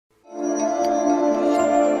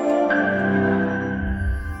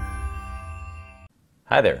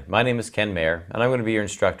Hi there, my name is Ken Mayer and I'm going to be your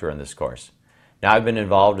instructor in this course. Now I've been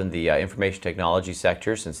involved in the information technology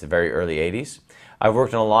sector since the very early 80s. I've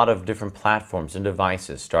worked on a lot of different platforms and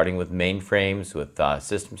devices, starting with mainframes, with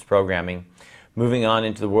systems programming, moving on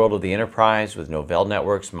into the world of the enterprise with Novell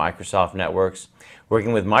networks, Microsoft networks,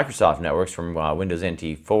 working with Microsoft networks from Windows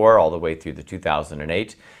NT 4 all the way through the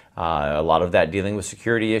 2008. A lot of that dealing with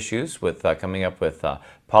security issues, with coming up with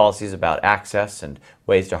policies about access and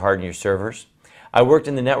ways to harden your servers. I worked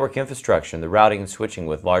in the network infrastructure and the routing and switching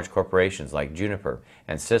with large corporations like Juniper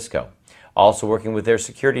and Cisco. Also working with their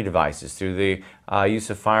security devices through the use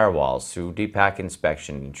of firewalls, through deep packet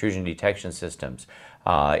inspection, intrusion detection systems,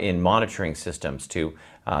 in monitoring systems to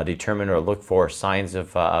determine or look for signs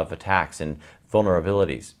of attacks and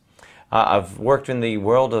vulnerabilities. I've worked in the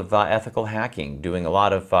world of ethical hacking, doing a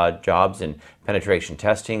lot of jobs in penetration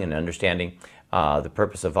testing and understanding the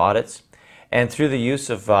purpose of audits. And through the use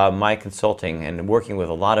of my consulting and working with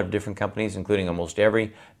a lot of different companies, including almost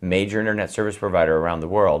every major internet service provider around the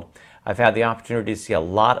world, I've had the opportunity to see a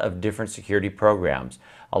lot of different security programs,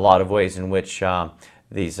 a lot of ways in which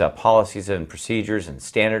these policies and procedures and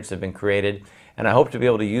standards have been created. And I hope to be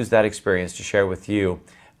able to use that experience to share with you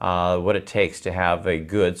what it takes to have a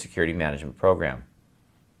good security management program.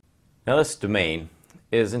 Now, this domain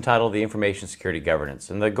is entitled the Information Security Governance,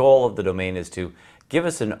 and the goal of the domain is to give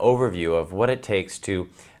us an overview of what it takes to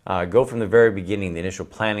go from the very beginning, the initial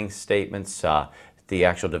planning statements, the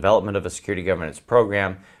actual development of a security governance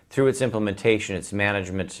program, through its implementation, its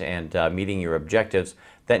management, and meeting your objectives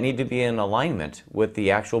that need to be in alignment with the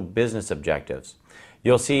actual business objectives.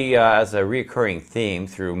 You'll see as a recurring theme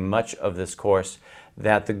through much of this course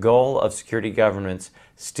that the goal of security governance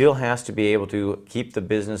still has to be able to keep the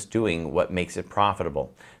business doing what makes it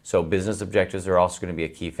profitable. So business objectives are also going to be a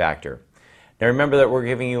key factor. Now remember that we're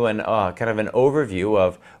giving you kind of an overview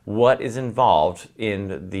of what is involved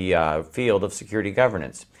in the field of security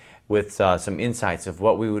governance, with some insights of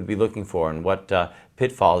what we would be looking for and what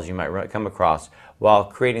pitfalls you might come across while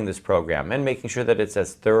creating this program, and making sure that it's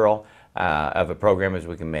as thorough of a program as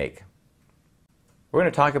we can make. We're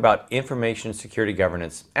going to talk about information security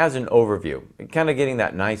governance as an overview, kind of getting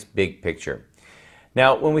that nice big picture.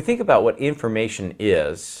 Now, when we think about what information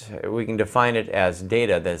is, we can define it as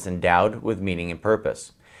data that's endowed with meaning and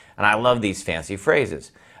purpose. And I love these fancy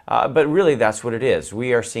phrases, but really that's what it is.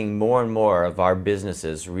 We are seeing more and more of our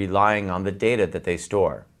businesses relying on the data that they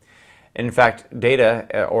store. In fact,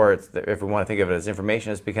 data, or if we want to think of it as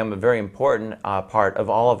information, has become a very important part of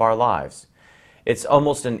all of our lives. It's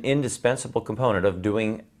almost an indispensable component of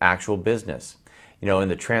doing actual business. You know, in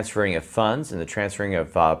the transferring of funds, in the transferring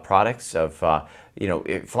of products, of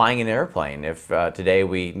flying an airplane. If today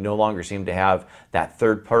we no longer seem to have that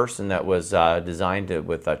third person that was designed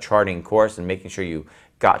with a charting course and making sure you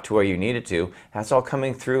got to where you needed to, that's all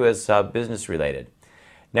coming through as business related.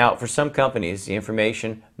 Now, for some companies, the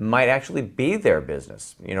information might actually be their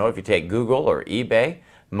business. You know, if you take Google or eBay,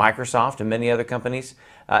 Microsoft, and many other companies,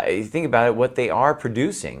 you think about it, what they are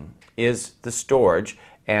producing is the storage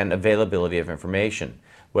and availability of information,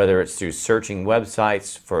 whether it's through searching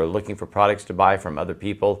websites for looking for products to buy from other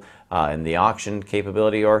people in the auction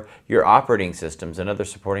capability, or your operating systems and other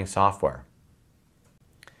supporting software.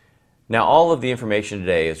 Now, all of the information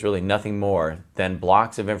today is really nothing more than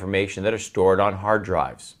blocks of information that are stored on hard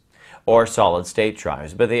drives or solid state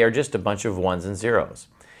drives, but they are just a bunch of ones and zeros.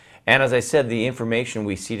 And as I said, the information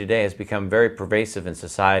we see today has become very pervasive in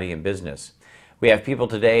society and business. We have people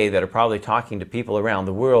today that are probably talking to people around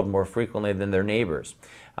the world more frequently than their neighbors.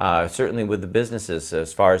 Certainly with the businesses,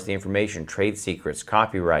 as far as the information, trade secrets,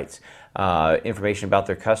 copyrights, information about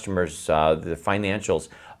their customers, the financials,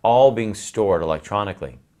 all being stored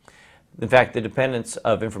electronically. In fact, the dependence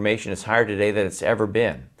of information is higher today than it's ever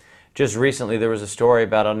been. Just recently there was a story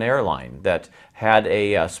about an airline that had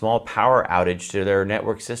a small power outage to their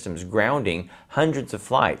network systems, grounding hundreds of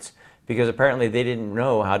flights, because apparently they didn't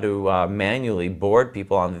know how to manually board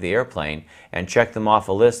people onto the airplane and check them off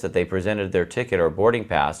a list that they presented their ticket or boarding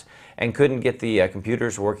pass, and couldn't get the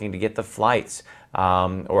computers working to get the flights,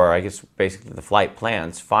 or I guess basically the flight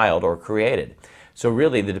plans filed or created. So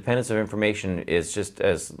really the dependence of information is just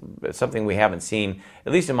as something we haven't seen,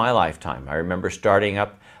 at least in my lifetime. I remember starting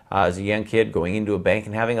up as a young kid, going into a bank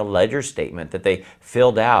and having a ledger statement that they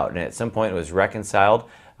filled out, and at some point it was reconciled.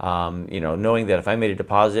 Knowing that if I made a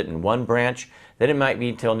deposit in one branch, then it might be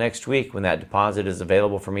until next week when that deposit is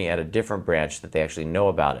available for me at a different branch that they actually know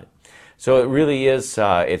about it. So it really is,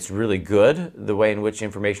 it's really good the way in which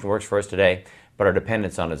information works for us today, but our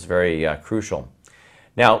dependence on it is very crucial.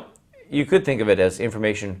 Now, you could think of it as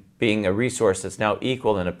information being a resource that's now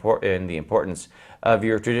equal in the importance of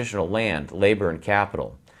your traditional land, labor, and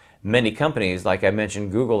capital. Many companies, like I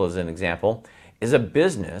mentioned, Google as an example, is a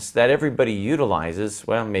business that everybody utilizes.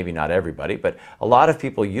 Well, maybe not everybody, but a lot of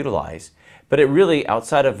people utilize. But it really,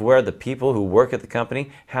 outside of where the people who work at the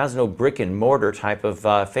company, has no brick and mortar type of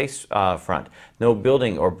front, no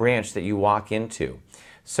building or branch that you walk into.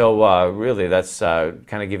 So really, that's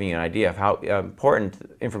kind of giving you an idea of how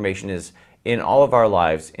important information is in all of our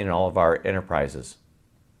lives, in all of our enterprises.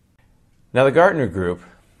 Now, the Gartner Group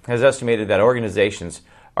has estimated that organizations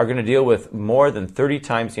are going to deal with more than 30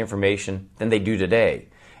 times the information than they do today,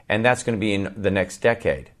 and that's going to be in the next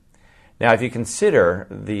decade. Now, if you consider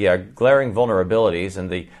the glaring vulnerabilities and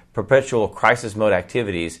the perpetual crisis mode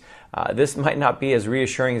activities, this might not be as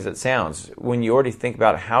reassuring as it sounds when you already think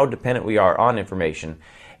about how dependent we are on information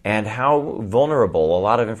and how vulnerable a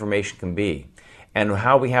lot of information can be and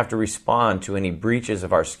how we have to respond to any breaches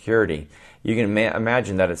of our security. You can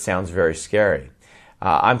imagine that it sounds very scary.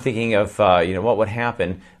 I'm thinking of what would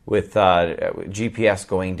happen with GPS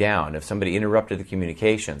going down if somebody interrupted the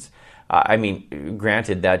communications. I mean,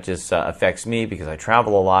 granted, that just affects me because I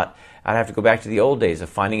travel a lot. I'd have to go back to the old days of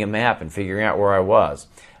finding a map and figuring out where I was.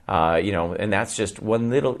 And that's just one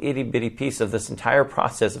little itty-bitty piece of this entire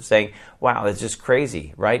process of saying, wow, that's just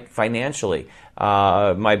crazy, right? Financially,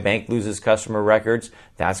 my bank loses customer records.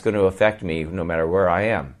 That's going to affect me no matter where I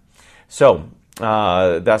am. So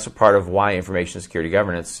that's a part of why information security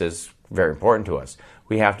governance is very important to us.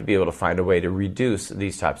 We have to be able to find a way to reduce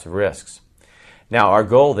these types of risks. Now, our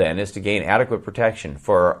goal then is to gain adequate protection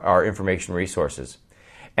for our information resources.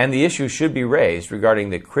 And the issue should be raised regarding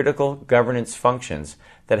the critical governance functions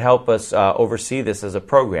that help us oversee this as a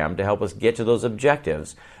program to help us get to those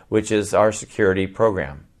objectives, which is our security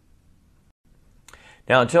program.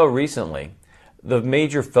 Now, until recently, the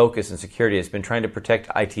major focus in security has been trying to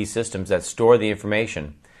protect IT systems that store the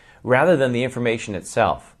information rather than the information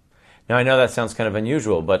itself. Now, I know that sounds kind of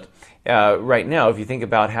unusual, but right now, if you think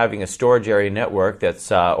about having a storage area network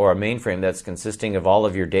that's or a mainframe that's consisting of all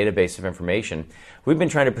of your database of information, we've been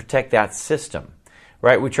trying to protect that system,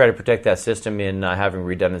 right? We try to protect that system in having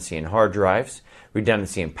redundancy in hard drives,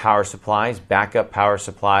 redundancy in power supplies, backup power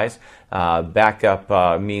supplies,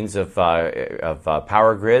 backup means of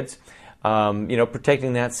power grids,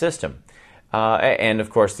 protecting that system, and of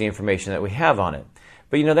course the information that we have on it.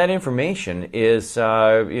 But that information is,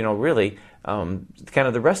 really kind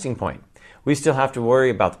of the resting point. We still have to worry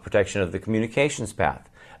about the protection of the communications path,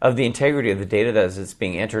 of the integrity of the data as it's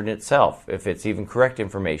being entered in itself, if it's even correct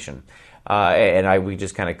information. We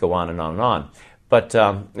just kind of go on and on and on. But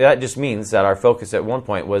that just means that our focus at one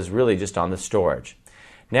point was really just on the storage.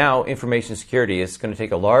 Now, information security is going to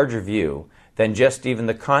take a larger view than just even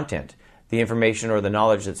the content, the information or the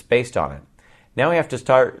knowledge that's based on it. Now we have to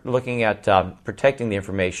start looking at protecting the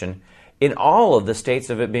information in all of the states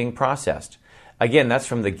of it being processed. Again, that's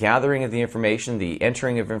from the gathering of the information, the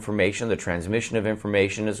entering of information, the transmission of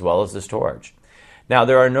information, as well as the storage. Now,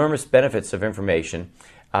 there are enormous benefits of information,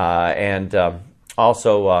 and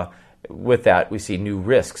also with that, we see new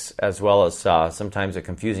risks, as well as sometimes a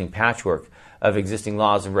confusing patchwork of existing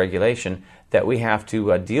laws and regulation that we have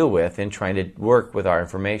to deal with in trying to work with our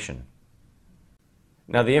information.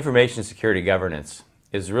 Now, the information security governance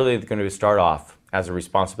is really going to start off as a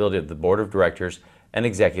responsibility of the board of directors and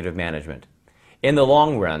executive management. In the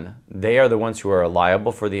long run, they are the ones who are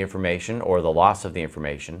liable for the information or the loss of the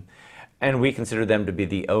information, and we consider them to be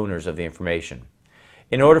the owners of the information.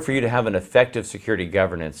 In order for you to have an effective security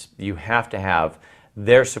governance, you have to have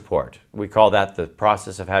their support. We call that the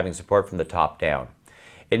process of having support from the top down.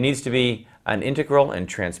 It needs to be an integral and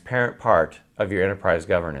transparent part of your enterprise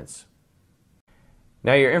governance.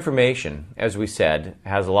 Now, your information, as we said,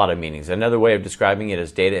 has a lot of meanings. Another way of describing it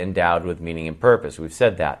is data endowed with meaning and purpose. We've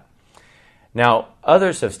said that. Now,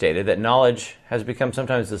 others have stated that knowledge has become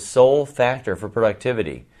sometimes the sole factor for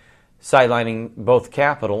productivity, sidelining both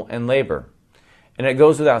capital and labor. And it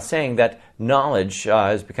goes without saying that knowledge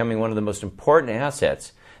is becoming one of the most important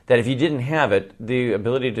assets, that if you didn't have it, the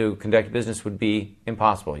ability to conduct business would be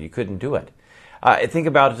impossible. You couldn't do it. Think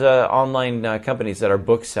about online companies that are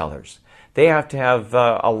booksellers. They have to have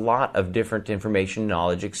a lot of different information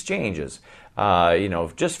knowledge exchanges.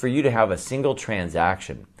 Just for you to have a single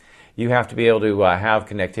transaction, you have to be able to have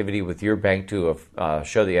connectivity with your bank to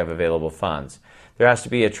show that you have available funds. There has to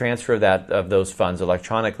be a transfer of those funds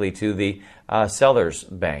electronically to the seller's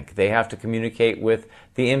bank. They have to communicate with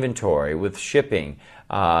the inventory, with shipping,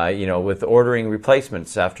 with ordering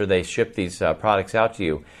replacements after they ship these products out to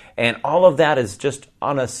you. And all of that is just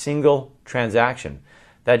on a single transaction.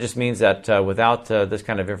 That just means that without this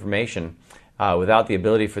kind of information, without the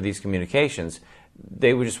ability for these communications,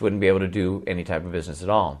 they just wouldn't be able to do any type of business at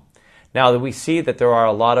all. Now that we see that there are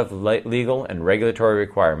a lot of legal and regulatory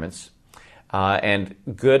requirements, and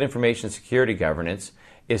good information security governance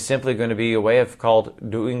is simply going to be a way of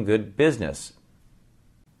called doing good business.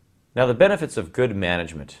 Now the benefits of good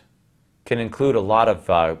management can include a lot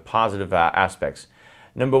of positive aspects.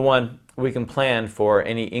 Number one, we can plan for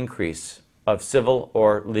any increase of civil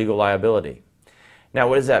or legal liability. Now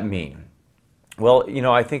what does that mean? Well,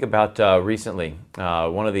 I think about recently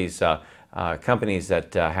one of these companies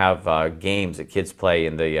that have games that kids play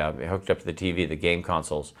and they hooked up to the TV, the game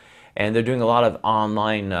consoles, and they're doing a lot of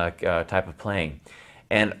online type of playing.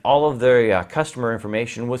 And all of their customer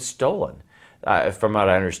information was stolen. From what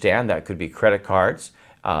I understand, that could be credit cards,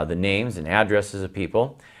 the names and addresses of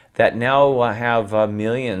people that now have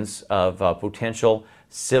millions of potential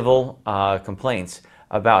civil complaints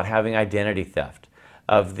about having identity theft,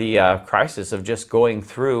 of the crisis of just going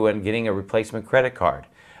through and getting a replacement credit card,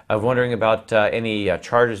 of wondering about any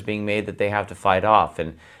charges being made that they have to fight off.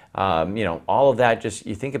 And all of that, just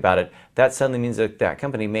you think about it, that suddenly means that that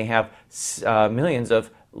company may have millions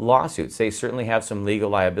of lawsuits. They certainly have some legal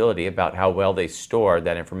liability about how well they store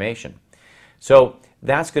that information. So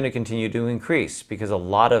that's going to continue to increase because a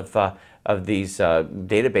lot of these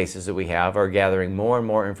databases that we have are gathering more and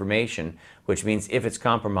more information, which means if it's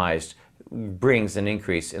compromised, brings an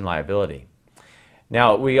increase in liability.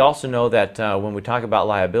 Now, we also know that when we talk about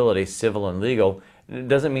liability, civil and legal, it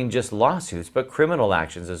doesn't mean just lawsuits, but criminal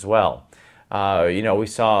actions as well. We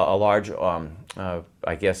saw a large,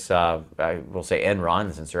 I guess, I will say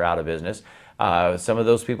Enron, since they're out of business. Some of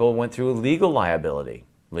those people went through legal liability.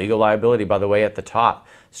 Legal liability, by the way, at the top,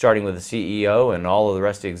 starting with the CEO and all of the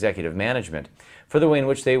rest of the executive management, for the way in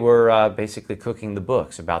which they were basically cooking the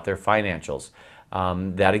books about their financials.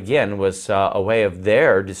 That, again, was a way of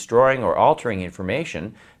their destroying or altering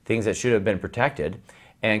information, things that should have been protected,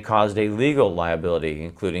 and caused a legal liability,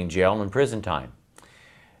 including jail and prison time.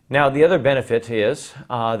 Now, the other benefit is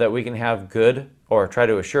that we can have good, or try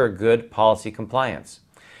to assure good, policy compliance.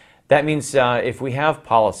 That means if we have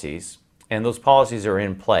policies, and those policies are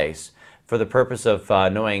in place for the purpose of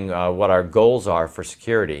knowing what our goals are for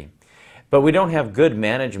security, but we don't have good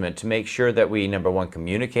management to make sure that we, number one,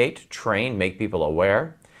 communicate, train, make people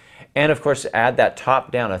aware, and of course add that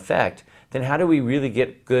top-down effect, then how do we really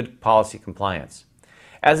get good policy compliance?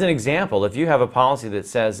 As an example, if you have a policy that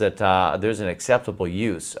says that there's an acceptable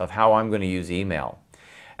use of how I'm going to use email,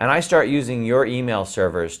 and I start using your email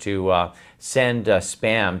servers to send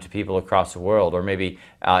spam to people across the world, or maybe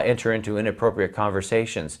enter into inappropriate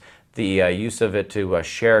conversations, the use of it to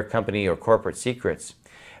share company or corporate secrets,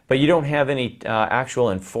 but you don't have any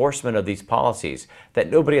actual enforcement of these policies,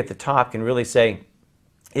 that nobody at the top can really say,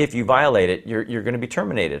 if you violate it, you're going to be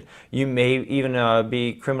terminated. You may even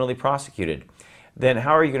be criminally prosecuted. Then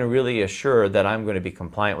how are you going to really assure that I'm going to be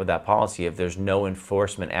compliant with that policy if there's no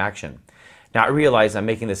enforcement action? Now, I realize I'm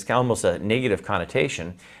making this almost a negative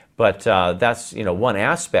connotation, but that's one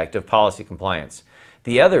aspect of policy compliance.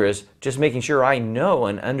 The other is just making sure I know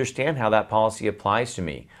and understand how that policy applies to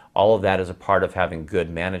me. All of that is a part of having good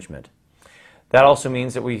management. That also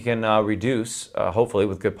means that we can reduce, hopefully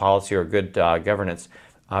with good policy or good governance,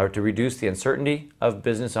 to reduce the uncertainty of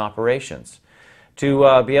business operations,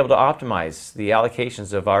 to be able to optimize the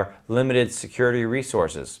allocations of our limited security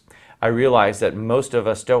resources. I realize that most of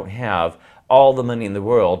us don't have all the money in the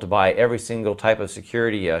world to buy every single type of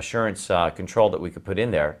security assurance control that we could put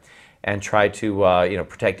in there and try to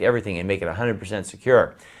protect everything and make it 100%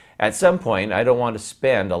 secure. At some point, I don't want to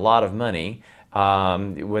spend a lot of money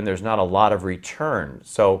when there's not a lot of return.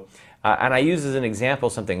 So, and I use as an example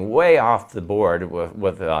something way off the board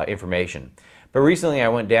with information. But recently I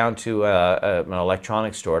went down to an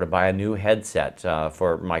electronics store to buy a new headset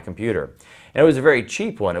for my computer. And it was a very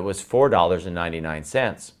cheap one. It was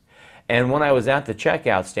 $4.99. And when I was at the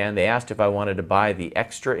checkout stand, they asked if I wanted to buy the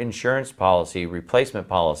extra insurance policy, replacement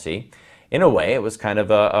policy. In a way, it was kind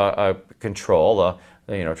of a control,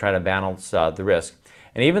 trying to balance the risk.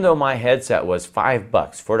 And even though my headset was $5,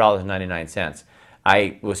 $4.99,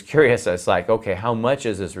 I was curious. I was like, okay, how much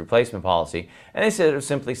is this replacement policy? And they said it was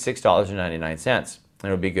simply $6.99, and it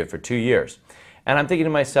would be good for 2 years. And I'm thinking to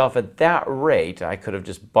myself, at that rate, I could have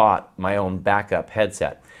just bought my own backup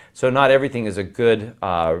headset. So not everything is a good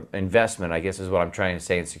investment, I guess is what I'm trying to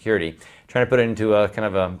say in security. Trying to put it into a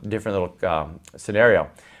kind of a different little scenario.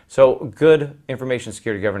 So good information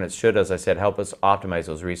security governance should, as I said, help us optimize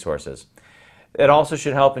those resources. It also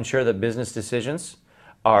should help ensure that business decisions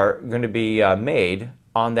are going to be made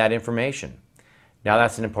on that information. Now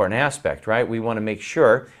that's an important aspect, right? We want to make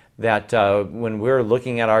sure that when we're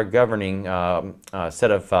looking at our governing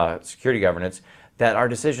set of security governance, that our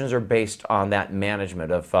decisions are based on that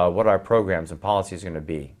management of what our programs and policies are going to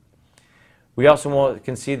be. We also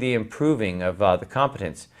can see the improving of the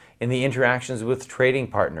competence in the interactions with trading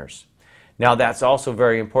partners. Now that's also a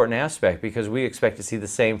very important aspect because we expect to see the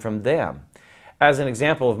same from them. As an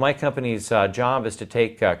example, if my company's job is to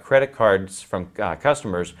take credit cards from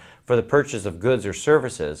customers for the purchase of goods or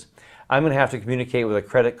services, I'm going to have to communicate with a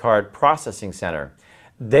credit card processing center.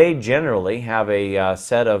 They generally have a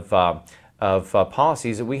set of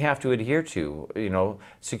policies that we have to adhere to,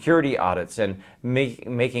 security audits and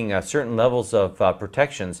making certain levels of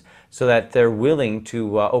protections so that they're willing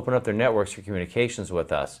to open up their networks for communications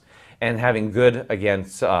with us. And having good, again,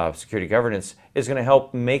 security governance is going to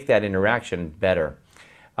help make that interaction better.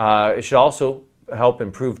 It should also help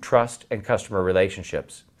improve trust and customer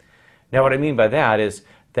relationships. Now, what I mean by that is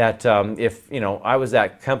that if I was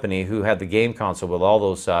that company who had the game console with all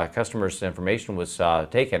those customers' information was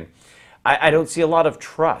taken, I don't see a lot of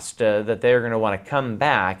trust that they're going to want to come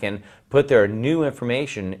back and put their new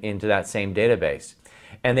information into that same database.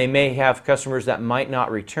 And they may have customers that might not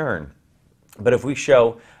return. But if we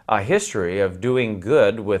show a history of doing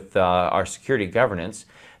good with our security governance,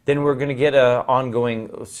 then we're going to get an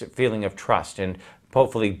ongoing feeling of trust and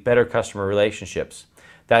hopefully better customer relationships.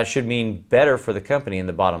 That should mean better for the company in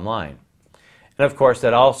the bottom line. And of course,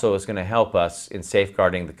 that also is going to help us in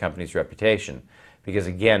safeguarding the company's reputation. Because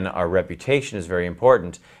again, our reputation is very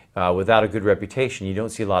important. Without a good reputation, you don't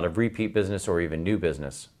see a lot of repeat business or even new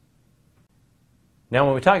business. Now,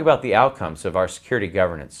 when we talk about the outcomes of our security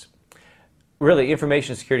governance, really,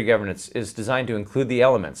 information security governance is designed to include the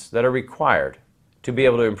elements that are required to be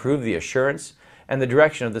able to improve the assurance and the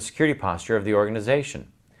direction of the security posture of the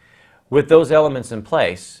organization. With those elements in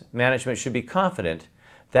place, management should be confident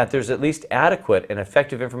that there's at least adequate and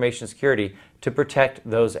effective information security to protect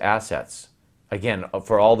those assets. Again,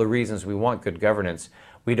 for all the reasons we want good governance,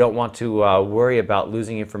 we don't want to worry about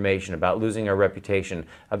losing information, about losing our reputation,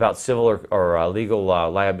 about civil or legal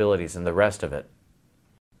liabilities and the rest of it.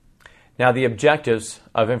 Now, the objectives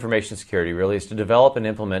of information security really is to develop and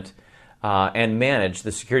implement and manage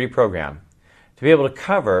the security program to be able to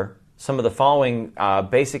cover some of the following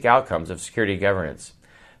basic outcomes of security governance.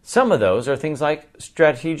 Some of those are things like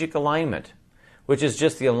strategic alignment, which is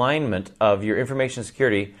just the alignment of your information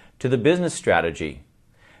security to the business strategy.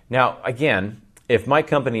 Now, again, if my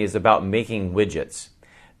company is about making widgets,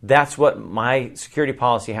 that's what my security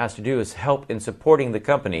policy has to do, is help in supporting the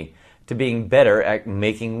company to being better at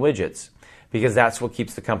making widgets, because that's what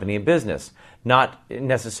keeps the company in business. Not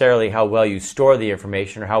necessarily how well you store the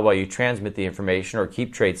information or how well you transmit the information or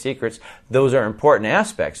keep trade secrets. Those are important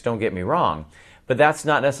aspects, don't get me wrong. But that's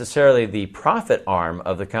not necessarily the profit arm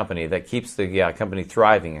of the company that keeps the company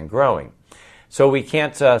thriving and growing. So we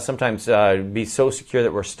can't sometimes be so secure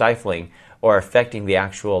that we're stifling or affecting the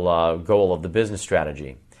actual goal of the business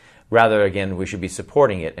strategy. Rather, again, we should be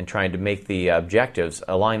supporting it and trying to make the objectives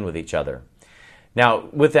align with each other. Now,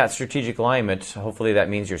 with that strategic alignment, hopefully that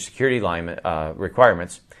means your security alignment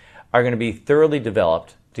requirements are going to be thoroughly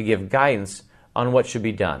developed to give guidance on what should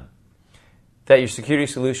be done. That your security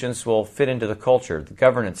solutions will fit into the culture, the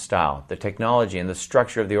governance style, the technology, and the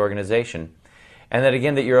structure of the organization. And that,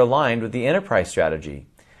 again, that you're aligned with the enterprise strategy.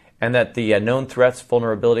 And that the known threats,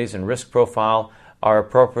 vulnerabilities, and risk profile are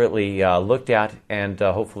appropriately looked at and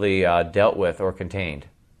hopefully dealt with or contained.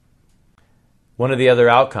 One of the other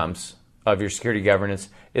outcomes of your security governance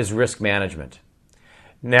is risk management.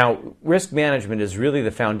 Now, risk management is really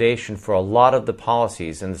the foundation for a lot of the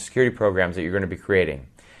policies and the security programs that you're going to be creating.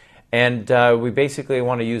 And we basically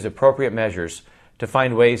want to use appropriate measures to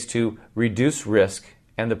find ways to reduce risk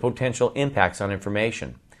and the potential impacts on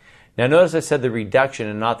information. Now, notice I said the reduction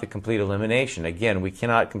and not the complete elimination. Again, we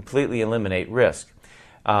cannot completely eliminate risk,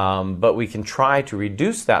 but we can try to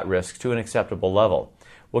reduce that risk to an acceptable level.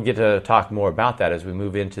 We'll get to talk more about that as we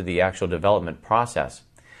move into the actual development process.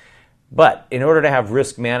 But in order to have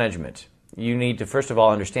risk management, you need to first of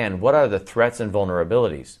all understand what are the threats and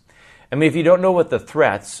vulnerabilities. I mean, if you don't know what the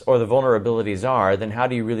threats or the vulnerabilities are, then how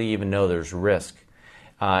do you really even know there's risk?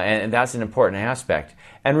 And that's an important aspect.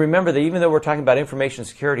 And remember that even though we're talking about information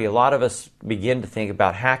security, a lot of us begin to think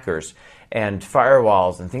about hackers and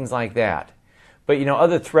firewalls and things like that. But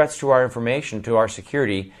other threats to our information, to our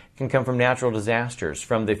security, can come from natural disasters,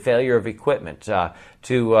 from the failure of equipment, to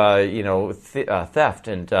theft,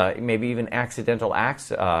 and maybe even accidental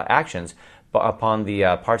actions upon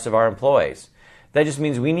the parts of our employees. That just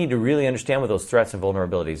means we need to really understand what those threats and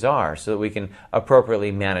vulnerabilities are so that we can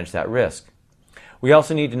appropriately manage that risk. We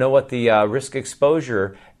also need to know what the risk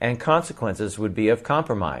exposure and consequences would be of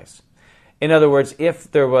compromise. In other words, if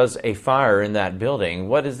there was a fire in that building,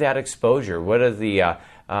 what is that exposure? What are the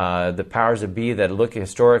powers that be that look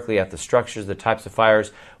historically at the structures, the types of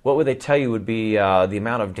fires? What would they tell you would be the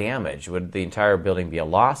amount of damage? Would the entire building be a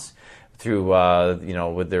loss? Through,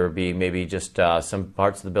 would there be maybe just some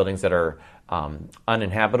parts of the buildings that are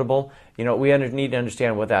uninhabitable? We need to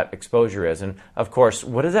understand what that exposure is. And of course,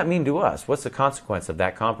 what does that mean to us? What's the consequence of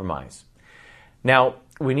that compromise? Now,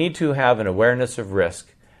 we need to have an awareness of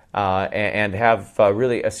risk and have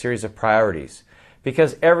really a series of priorities,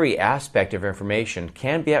 because every aspect of information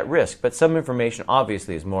can be at risk, but some information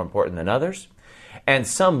obviously is more important than others, and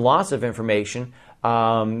some loss of information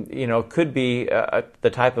could be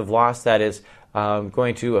the type of loss that is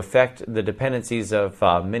going to affect the dependencies of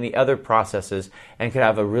many other processes and could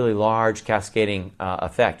have a really large cascading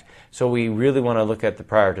effect. So we really want to look at the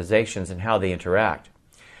prioritizations and how they interact.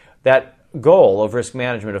 That goal of risk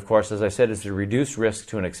management, of course, as I said, is to reduce risk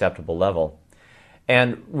to an acceptable level.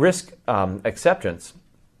 And risk acceptance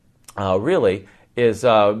really is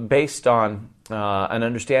based on an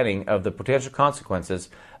understanding of the potential consequences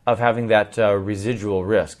of having that residual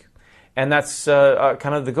risk. And that's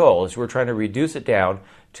kind of the goal, is we're trying to reduce it down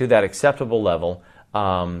to that acceptable level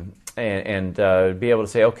and be able to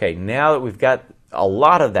say, okay, now that we've got a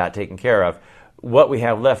lot of that taken care of, what we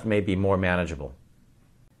have left may be more manageable.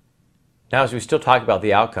 Now, as we still talk about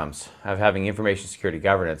the outcomes of having information security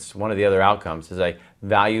governance, one of the other outcomes is a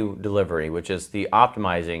value delivery, which is the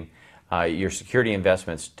optimizing your security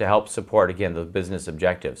investments to help support, again, the business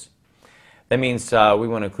objectives. That means we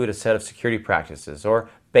want to include a set of security practices or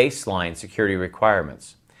baseline security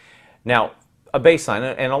requirements. Now, a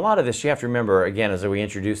baseline, and a lot of this you have to remember, again, as we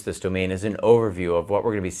introduce this domain, is an overview of what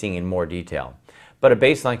we're going to be seeing in more detail. But a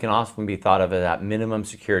baseline can often be thought of as that minimum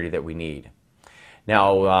security that we need.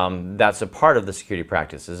 Now, that's a part of the security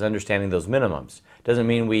practices, understanding those minimums. Doesn't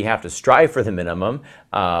mean we have to strive for the minimum,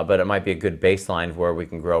 but it might be a good baseline where we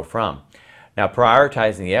can grow from. Now,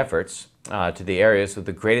 prioritizing the efforts to the areas with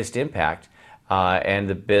the greatest impact and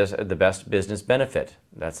the best business benefit.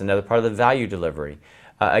 That's another part of the value delivery.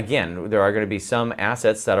 Again, there are going to be some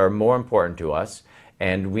assets that are more important to us,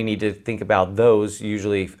 and we need to think about those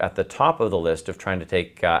usually at the top of the list of trying to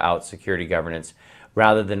take out security governance,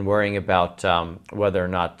 rather than worrying about whether or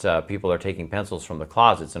not people are taking pencils from the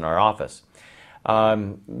closets in our office.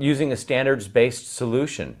 Using a standards-based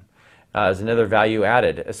solution is another value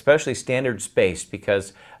added, especially standards-based,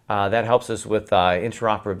 because that helps us with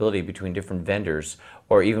interoperability between different vendors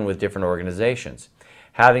or even with different organizations.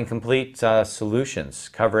 Having complete solutions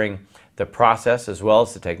covering the process as well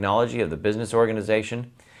as the technology of the business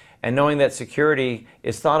organization, and knowing that security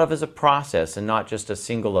is thought of as a process and not just a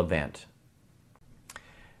single event.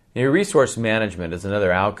 Your resource management is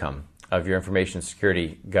another outcome of your information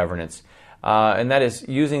security governance, and that is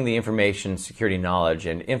using the information security knowledge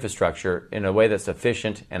and infrastructure in a way that's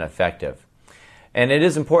efficient and effective. And it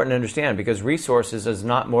is important to understand, because resources is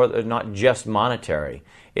not just monetary.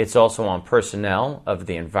 It's also on personnel, of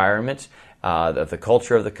the environment, of the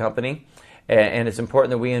culture of the company. And it's important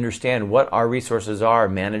that we understand what our resources are,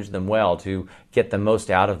 manage them well to get the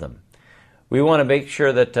most out of them. We want to make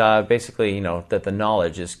sure that that the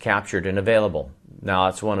knowledge is captured and available. Now,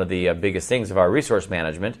 that's one of the biggest things of our resource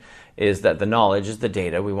management, is that the knowledge is the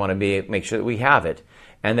data. We want to make sure that we have it,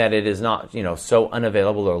 and that it is not so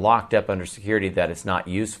unavailable or locked up under security that it's not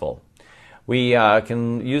useful. We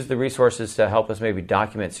can use the resources to help us maybe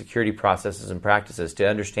document security processes and practices to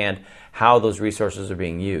understand how those resources are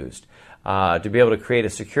being used, to be able to create a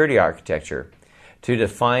security architecture, to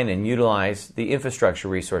define and utilize the infrastructure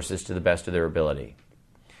resources to the best of their ability.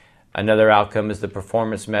 Another outcome is the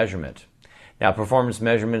performance measurement. Now, performance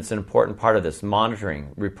measurement is an important part of this,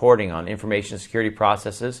 monitoring, reporting on information security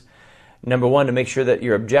processes. Number one, to make sure that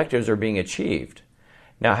your objectives are being achieved.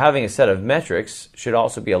 Now, having a set of metrics should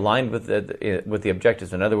also be aligned with the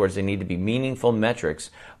objectives. In other words, they need to be meaningful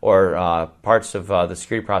metrics or parts of the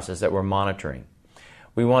security process that we're monitoring.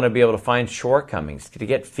 We want to be able to find shortcomings, to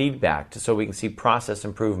get feedback so we can see process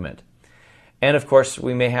improvement. And of course,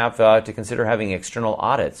 we may have to consider having external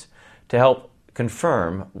audits to help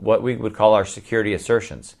confirm what we would call our security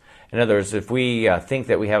assertions. In other words, if we think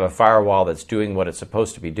that we have a firewall that's doing what it's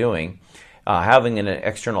supposed to be doing, having an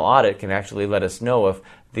external audit can actually let us know if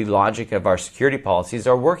the logic of our security policies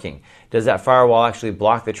are working. Does that firewall actually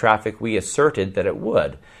block the traffic we asserted that it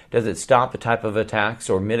would? Does it stop the type of attacks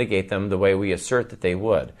or mitigate them the way we assert that they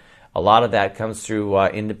would? A lot of that comes through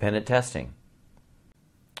independent testing.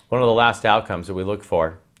 One of the last outcomes that we look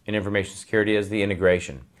for in information security is the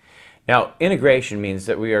integration. Now, integration means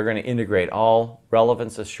that we are going to integrate all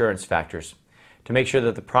relevance assurance factors to make sure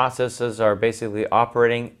that the processes are basically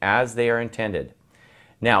operating as they are intended.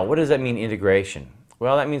 Now, what does that mean, integration?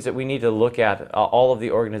 Well, that means that we need to look at all of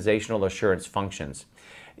the organizational assurance functions.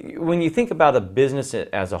 When you think about a business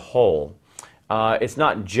as a whole, it's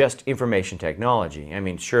not just information technology. I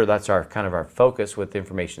mean, sure, that's our kind of our focus with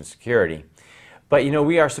information security. But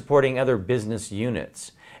we are supporting other business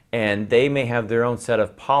units, and they may have their own set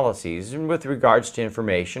of policies with regards to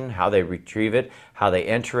information, how they retrieve it, how they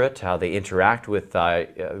enter it, how they interact with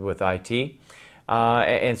IT.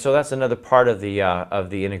 And so that's another part of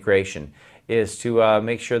the integration, is to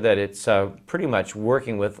make sure that it's pretty much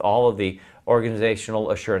working with all of the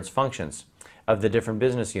organizational assurance functions of the different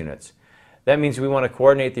business units. That means we want to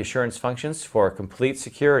coordinate the assurance functions for complete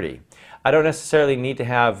security. I don't necessarily need to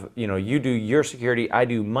have, you do your security, I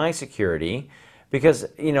do my security, because,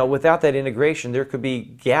 without that integration, there could be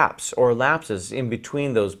gaps or lapses in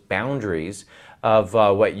between those boundaries of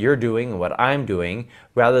what you're doing and what I'm doing,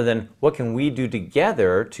 rather than what can we do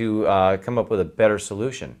together to come up with a better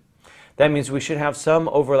solution. That means we should have some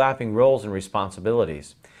overlapping roles and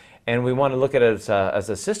responsibilities. And we want to look at it as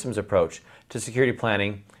a systems approach to security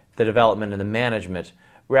planning, the development, and the management,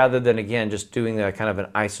 rather than, again, just doing a kind of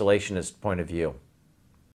an isolationist point of view.